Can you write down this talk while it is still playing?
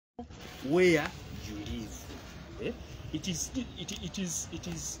where you live. It is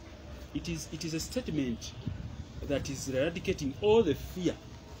a statement that is eradicating all the fear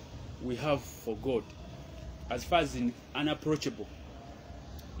we have for God as far as in unapproachable.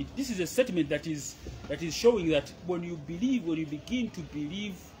 This is a statement that is showing that when you begin to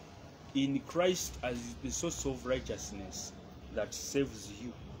believe in Christ as the source of righteousness that saves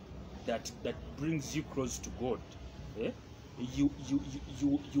you, that brings you close to God, you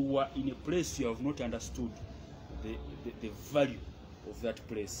are in a place you have not understood the value of that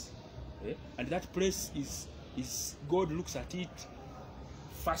place, and that place is God looks at it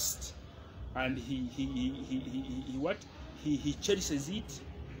first, and he cherishes it,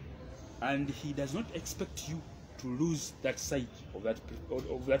 and he does not expect you to lose that sight of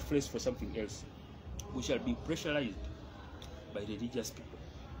that place for something else. We shall be pressurized by religious people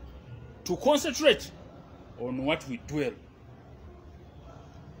to concentrate on what we dwell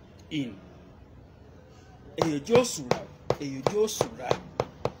in. Yes,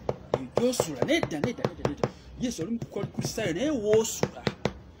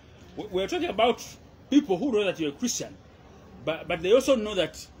 we're talking about people who know that you're a Christian, but they also know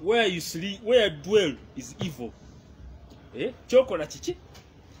that where you sleep, where you dwell, is evil. They are going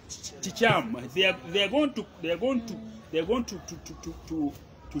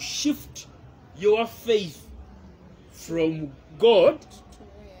to shift your faith from God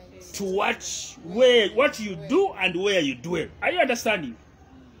to what you do and where you dwell. Are you understanding?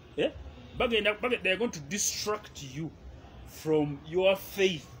 But they are going to distract you from your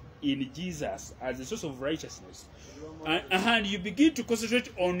faith in Jesus as the source of righteousness, and you begin to concentrate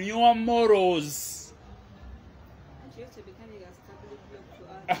on your morals.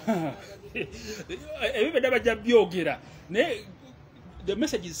 The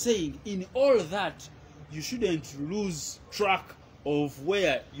message is saying, in all that, you shouldn't lose track of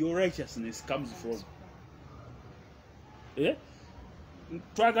where your righteousness comes from. The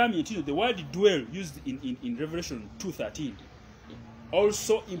word dwell used in Revelation 2:13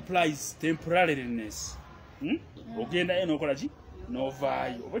 also implies temporariness.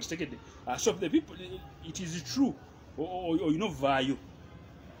 So the people, it is true, or you know, value.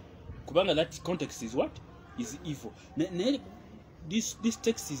 Kubanga, that context is what? Is evil. This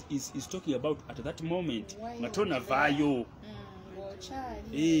text is talking about at that moment. Ngatona vayo.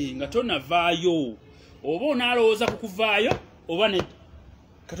 Ngatona vayo. Oba onalowooza kukuvaayo, oba ne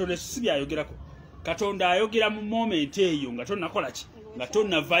Katonda sibya ayogerako. Katonda ayogera mu moment eyo nga tonakola ki? Nga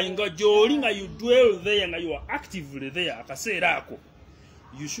tonavaayo, nga gy'oli, nga you dwell there, nga you are actively there akaseera ako.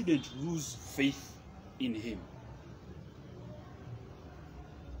 You shouldn't lose faith in him.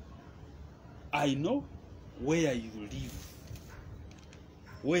 I know where you live,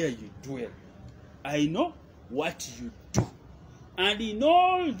 where you dwell. I know what you do. And in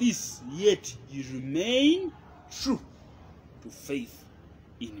all this, yet you remain true to faith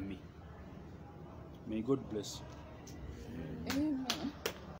in me. May God bless you.